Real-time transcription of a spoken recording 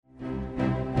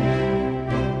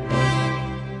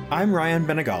I'm Ryan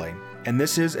Benegali, and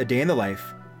this is A Day in the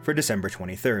Life for December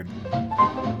 23rd.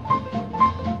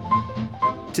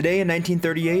 Today in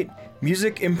 1938,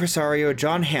 music impresario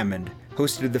John Hammond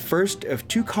hosted the first of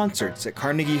two concerts at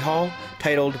Carnegie Hall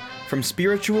titled From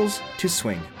Spirituals to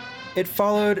Swing. It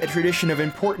followed a tradition of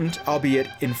important, albeit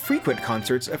infrequent,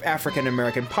 concerts of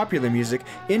African-American popular music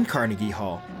in Carnegie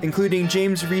Hall, including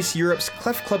James Reese Europe's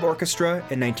Clef Club Orchestra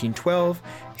in 1912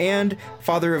 and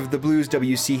Father of the Blues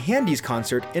W.C. Handy's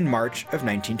concert in March of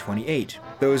 1928.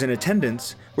 Those in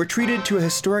attendance were treated to a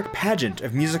historic pageant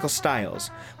of musical styles,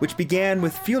 which began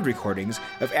with field recordings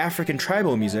of African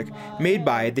tribal music made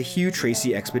by the Hugh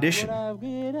Tracy Expedition.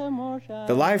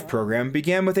 The live program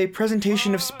began with a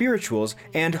presentation of spirituals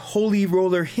and holy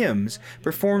roller hymns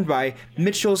performed by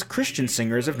Mitchell's Christian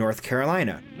Singers of North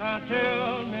Carolina. Now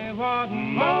tell me what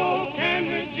more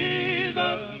can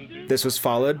Jesus. This was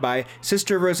followed by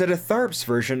Sister Rosetta Tharpe's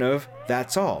version of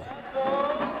That's All.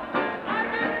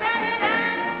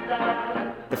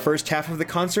 The first half of the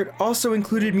concert also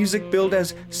included music billed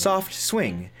as soft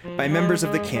swing by members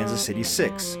of the Kansas City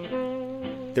Six.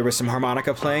 There was some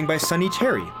harmonica playing by Sonny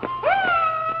Terry.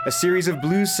 A series of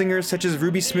blues singers such as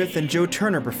Ruby Smith and Joe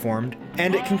Turner performed,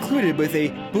 and it concluded with a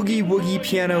boogie-woogie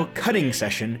piano cutting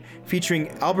session featuring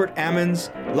Albert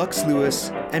Ammons, Lux Lewis,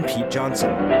 and Pete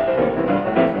Johnson.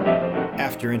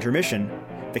 After intermission,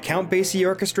 the Count Basie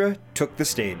Orchestra took the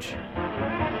stage.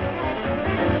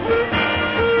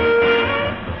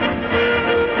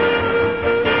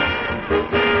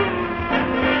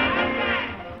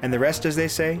 And the rest, as they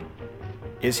say,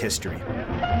 is history.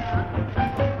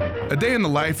 A Day in the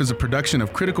Life is a production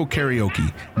of Critical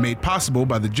Karaoke, made possible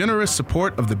by the generous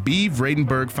support of the B.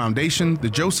 Vredenberg Foundation, the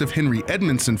Joseph Henry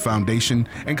Edmondson Foundation,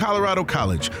 and Colorado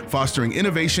College, fostering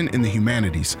innovation in the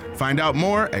humanities. Find out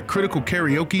more at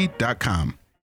criticalkaraoke.com.